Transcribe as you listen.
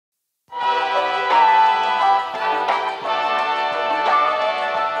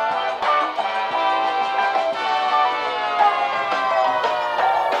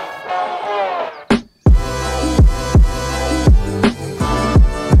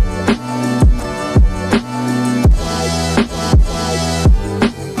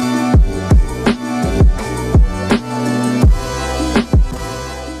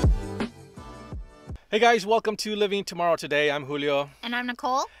guys, welcome to Living Tomorrow Today. I'm Julio. And I'm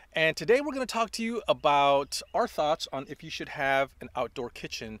Nicole. And today we're going to talk to you about our thoughts on if you should have an outdoor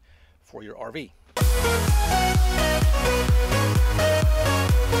kitchen for your RV.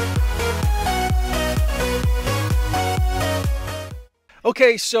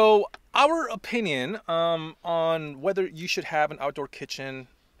 Okay, so our opinion on whether you should have an outdoor kitchen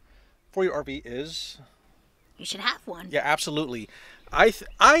for your RV is... You should have one. Yeah, absolutely.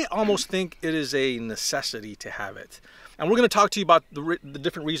 I almost think it is a necessity to have it. And we're going to talk to you about the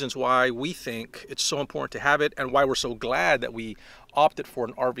different reasons why we think it's so important to have it and why we're so glad that we opted for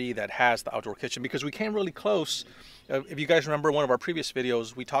an RV that has the outdoor kitchen, because we came really close. If you guys remember one of our previous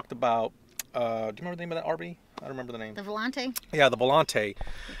videos, we talked about, do you remember the name of that RV? I don't remember the name. The Volante? Yeah, the Volante.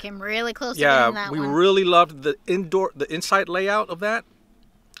 We came really close to getting that one. Yeah, we really loved the inside layout of that,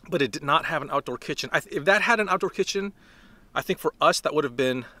 but it did not have an outdoor kitchen. If that had an outdoor kitchen, I think for us that would have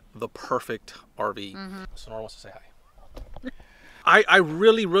been the perfect RV. Sonora wants to say hi. I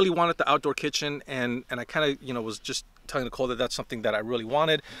really wanted the outdoor kitchen, and I kind of was just telling Nicole that that's something that I really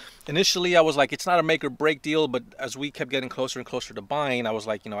wanted. Initially I was like, it's not a make or break deal, but as we kept getting closer and closer to buying, I was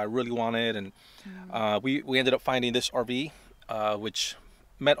like, I really want it, and we ended up finding this RV which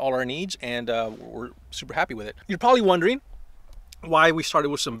met all our needs, and we're super happy with it. You're probably wondering why we started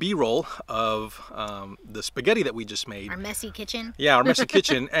with some B-roll of the spaghetti that we just made. Our messy kitchen. Yeah, our messy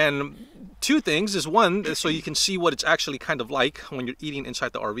kitchen. And two things is, one, so you can see what it's actually kind of like when you're eating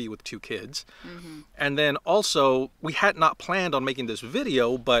inside the RV with two kids. And then also, we had not planned on making this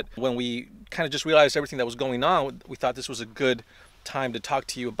video, but when we kind of just realized everything that was going on, we thought this was a good time to talk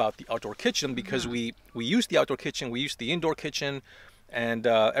to you about the outdoor kitchen, because we used the outdoor kitchen, we used the indoor kitchen, and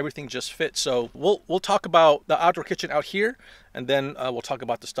everything just fits. So we'll talk about the outdoor kitchen out here, and then we'll talk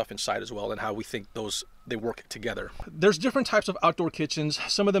about the stuff inside as well and how we think they work together. There's different types of outdoor kitchens.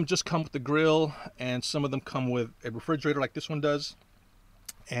 Some of them just come with the grill, and some of them come with a refrigerator like this one does,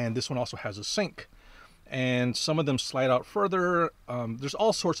 and this one also has a sink, and some of them slide out further. There's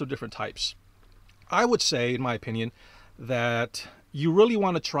all sorts of different types. I would say, in my opinion, that you really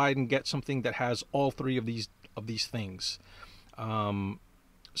want to try and get something that has all three of these things.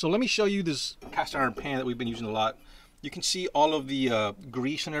 So let me show you this cast iron pan that we've been using a lot. You can see all of the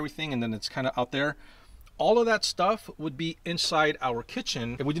grease and everything, and then it's kind of out there. All of that stuff would be inside our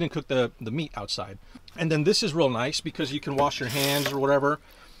kitchen if we didn't cook the meat outside. And then this is real nice because you can wash your hands or whatever.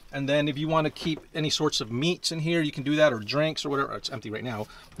 And then if you want to keep any sorts of meats in here, you can do that, or drinks or whatever. It's empty right now.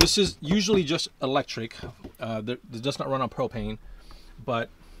 This is usually just electric. It does not run on propane. But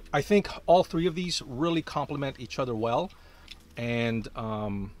I think all three of these really complement each other well. And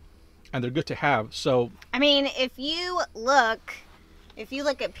they're good to have. So I mean, if you look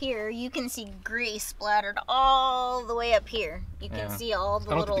up here, you can see grease splattered all the way up here. You can see all the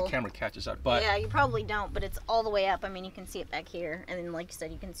little... I don't think the camera catches that, but... Yeah, you probably don't, but it's all the way up. I mean, you can see it back here, and then, like you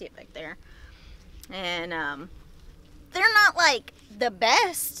said, you can see it back there. And they're not like the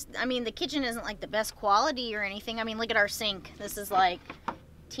best. I mean, the kitchen isn't like the best quality or anything. I mean, look at our sink. This is like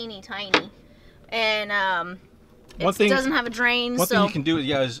teeny tiny, and it doesn't have a drain. One thing you can do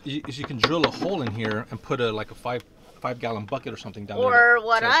is you can drill a hole in here and put a 5-gallon bucket or something down there. Or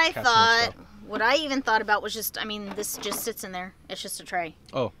what I even thought about was just, I mean, this just sits in there. It's just a tray.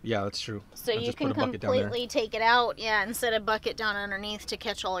 Oh yeah, that's true. So you can completely take it out, and set a bucket down underneath to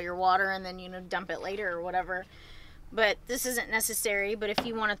catch all your water, and then dump it later or whatever. But this isn't necessary. But if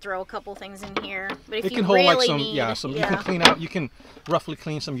you want to throw a couple things in here, but if it you can hold really like need, you can clean out. You can roughly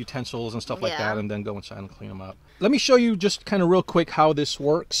clean some utensils and stuff like that, and then go inside and clean them up. Let me show you just kind of real quick how this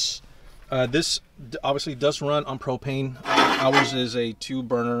works. This obviously does run on propane. Ours is a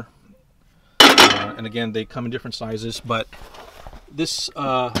 2-burner, and again, they come in different sizes. But this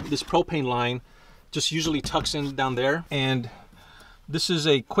propane line just usually tucks in down there, and this is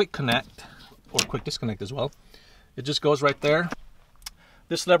a quick connect or quick disconnect as well. It just goes right there.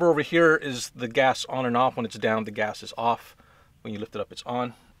 This lever over here is the gas on and off. When it's down, the gas is off. When you lift it up, it's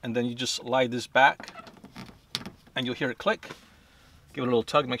on. And then you just slide this back, and you'll hear it click. Give it a little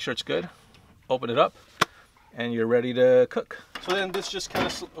tug, make sure it's good. Open it up, and you're ready to cook. So then this just kind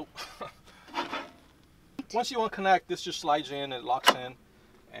of... Once you unconnect, this just slides in, it locks in,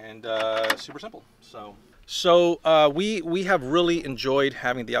 and super simple. So we have really enjoyed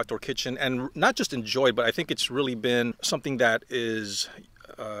having the outdoor kitchen, and not just enjoyed, but I think it's really been something that is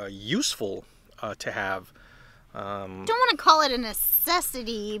useful to have. Don't want to call it a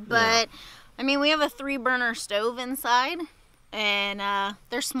necessity, but I mean, we have a 3-burner stove inside, and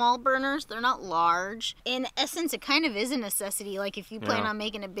they're small burners. They're not large. In essence, it kind of is a necessity. Like if you plan on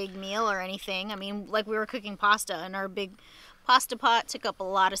making a big meal or anything. I mean, like we were cooking pasta, and our big pasta pot took up a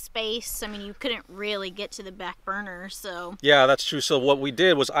lot of space. I mean, you couldn't really get to the back burner, so. Yeah, that's true. So what we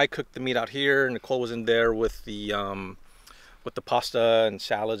did was I cooked the meat out here, and Nicole was in there with the pasta and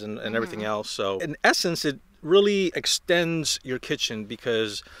salads and everything else. So in essence, it really extends your kitchen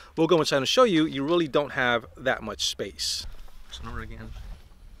because we'll go inside and show you, you really don't have that much space. Snort again.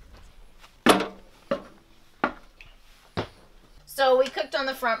 So we cooked on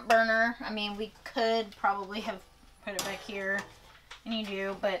the front burner. I mean, we could probably have put it back here, and you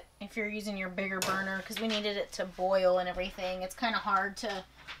do, but if you're using your bigger burner, because we needed it to boil and everything, it's kind of hard to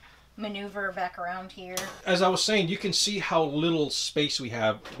maneuver back around here. As I was saying, you can see how little space we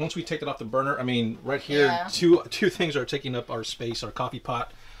have once we take it off the burner. I mean, right here, yeah. two things are taking up our space: our coffee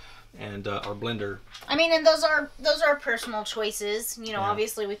pot and our blender. I mean, and those are personal choices. You know, yeah.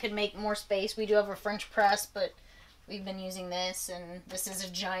 Obviously we could make more space. We do have a French press, but we've been using this, and this is a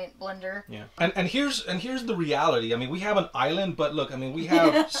giant blender. Yeah, and here's the reality. I mean, we have an island, but look, I mean, we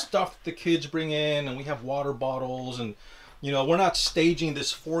have stuff the kids bring in, and we have water bottles, and you know, we're not staging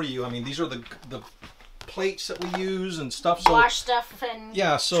this for you. I mean, these are the plates that we use and stuff. So wash stuff and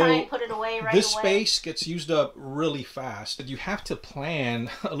yeah, so try and put it away right this away. Space gets used up really fast. You have to plan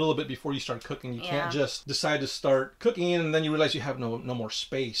a little bit before you start cooking. You can't just decide to start cooking and then you realize you have no more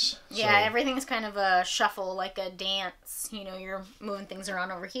space. Yeah, so everything's kind of a shuffle, like a dance. You know, you're moving things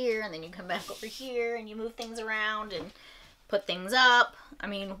around over here, and then you come back over here, and you move things around and put things up. I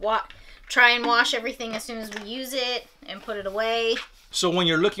mean, try and wash everything as soon as we use it and put it away. So when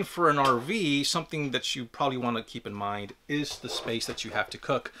you're looking for an RV, something that you probably want to keep in mind is the space that you have to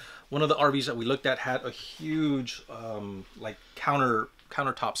cook. One of the RVs that we looked at had a huge like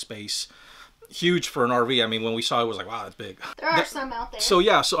countertop space. Huge for an RV. I mean, when we saw it, it was like, wow, that's big. There are some out there. So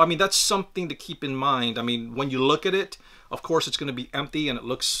yeah, so I mean, that's something to keep in mind. I mean, when you look at it, of course, it's going to be empty and it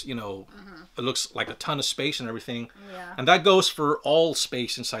looks, you know, it looks like a ton of space and everything. Yeah. And that goes for all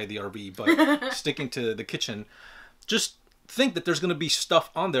space inside the RV, but sticking to the kitchen, just think that there's going to be stuff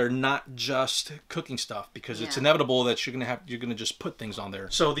on there, not just cooking stuff, because it's inevitable that you're going to just put things on there.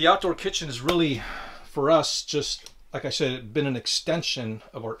 So the outdoor kitchen is really, for us, just like I said, been an extension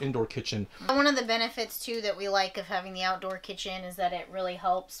of our indoor kitchen. One of the benefits too that we like of having the outdoor kitchen is that it really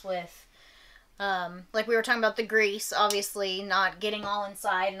helps with like we were talking about the grease, obviously not getting all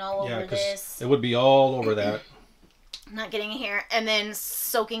inside and all over this. It would be all over that. Not getting here, and then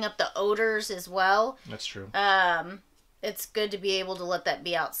soaking up the odors as well. That's true. It's good to be able to let that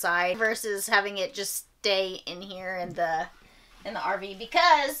be outside versus having it just stay in here in the RV,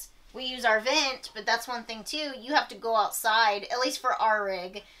 because we use our vent, but that's one thing too. You have to go outside, at least for our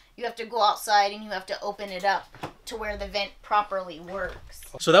rig. You have to go outside and you have to open it up to where the vent properly works.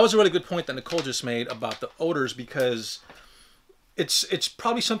 So that was a really good point that Nicole just made about the odors, because it's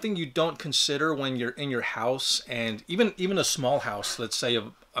probably something you don't consider when you're in your house, and even a small house, let's say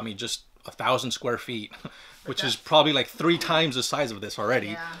I mean just 1,000 square feet, which is probably like 3 times the size of this already.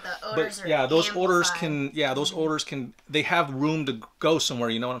 Yeah, the odors but yeah, those odors can they have room to go somewhere,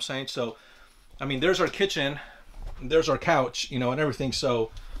 you know what I'm saying? So I mean, there's our kitchen, there's our couch, you know, and everything.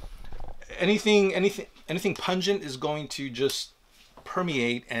 So anything pungent is going to just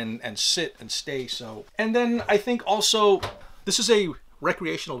permeate and sit and stay. So, and then I think also this is a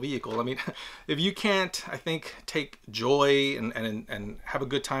recreational vehicle. I mean, if you can't, I think, take joy and have a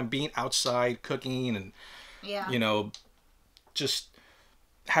good time being outside cooking and you know, just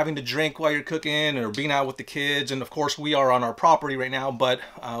having to drink while you're cooking or being out with the kids, and of course we are on our property right now, but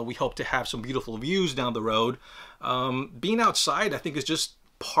we hope to have some beautiful views down the road. Being outside, I think, is just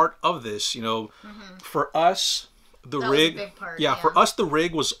part of this, you know. For us, the rig, was a big part, for us, the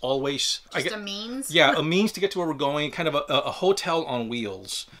rig was always just a means. Yeah, a means to get to where we're going, kind of a hotel on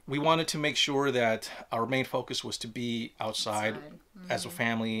wheels. We wanted to make sure that our main focus was to be outside as a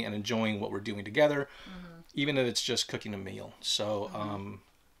family and enjoying what we're doing together, even if it's just cooking a meal. So,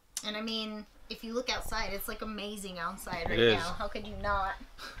 and I mean, if you look outside, it's like amazing outside right now. How could you not?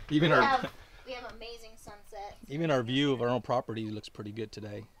 Even we have amazing sunsets. Even our view of our own property looks pretty good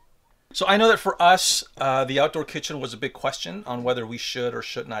today. So I know that for us, the outdoor kitchen was a big question on whether we should or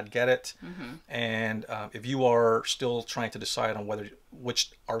should not get it. And if you are still trying to decide on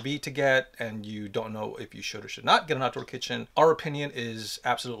which RV to get, and you don't know if you should or should not get an outdoor kitchen, our opinion is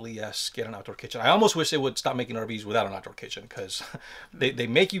absolutely yes, get an outdoor kitchen. I almost wish they would stop making RVs without an outdoor kitchen, because they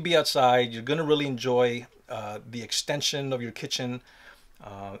make you be outside. You're going to really enjoy the extension of your kitchen.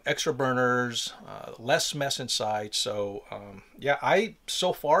 Extra burners, less mess inside. So yeah, I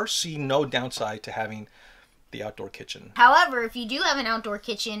so far see no downside to having the outdoor kitchen. However, if you do have an outdoor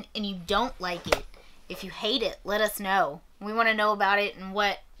kitchen and you don't like it, if you hate it, let us know. We want to know about it and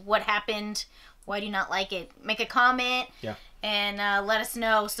what happened. Why do you not like it? Make a comment. Yeah. And let us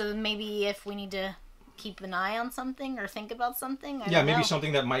know, so maybe if we need to keep an eye on something or think about something. I don't know.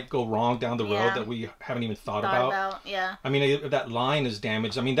 Something that might go wrong down the road that we haven't even thought about. Yeah. I mean, if that line is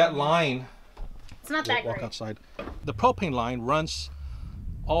damaged, I mean, that line... It's not that great. Walk outside. The propane line runs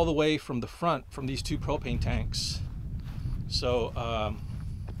all the way from the front, from these 2 propane tanks. So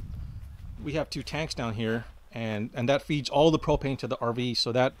we have 2 tanks down here, and that feeds all the propane to the RV.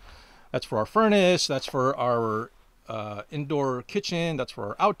 So that's for our furnace, that's for our indoor kitchen, that's for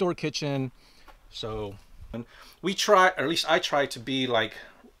our outdoor kitchen. So we try, or at least I try to be like,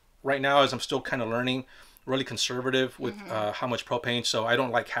 right now as I'm still kind of learning, really conservative with how much propane. So I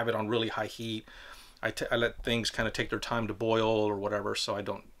don't like have it on really high heat. I let things kind of take their time to boil or whatever, so I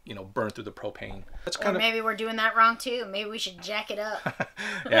don't, you know, burn through the propane. That's kind of, maybe we're doing that wrong too. Maybe we should jack it up.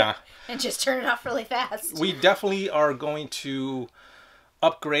 Yeah. And just turn it off really fast. We definitely are going to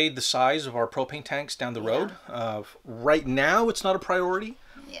upgrade the size of our propane tanks down the road. Right now, it's not a priority.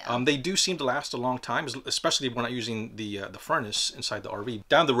 Yeah. They do seem to last a long time, especially if we're not using the furnace inside the RV.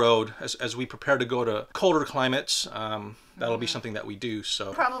 Down the road, as we prepare to go to colder climates, that'll be something that we do.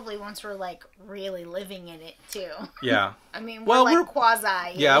 So probably once we're like really living in it too. Yeah. I mean, we're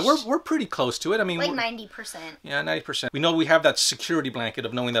quasi. Yeah, we're pretty close to it. I mean, like 90%. Yeah, 90%. We know we have that security blanket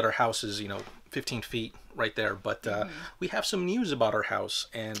of knowing that our house is, you know, 15 feet right there. But we have some news about our house,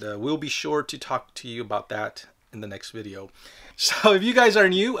 and we'll be sure to talk to you about that in the next video. So if you guys are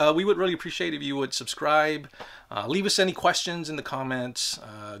new, we would really appreciate if you would subscribe, leave us any questions in the comments,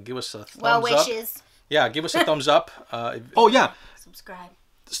 give us a thumbs up. Yeah, give us a thumbs up. Oh yeah,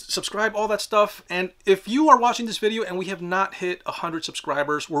 subscribe, all that stuff. And if you are watching this video and we have not hit 100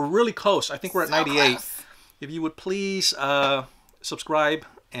 subscribers, we're really close. I think we're at 98. Close. If you would please subscribe,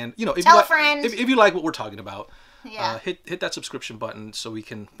 and you know, if you like what we're talking about, hit that subscription button so we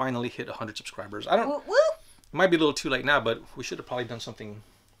can finally hit 100 subscribers. I don't. Woo -woo. It might be a little too late now, but we should have probably done something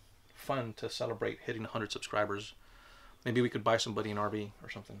fun to celebrate hitting 100 subscribers. Maybe we could buy somebody an RV or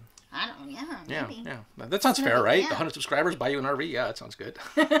something. I don't know, maybe. Yeah. That sounds fair, right? 100 subscribers, buy you an RV? Yeah, that sounds good.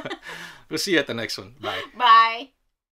 We'll see you at the next one. Bye. Bye.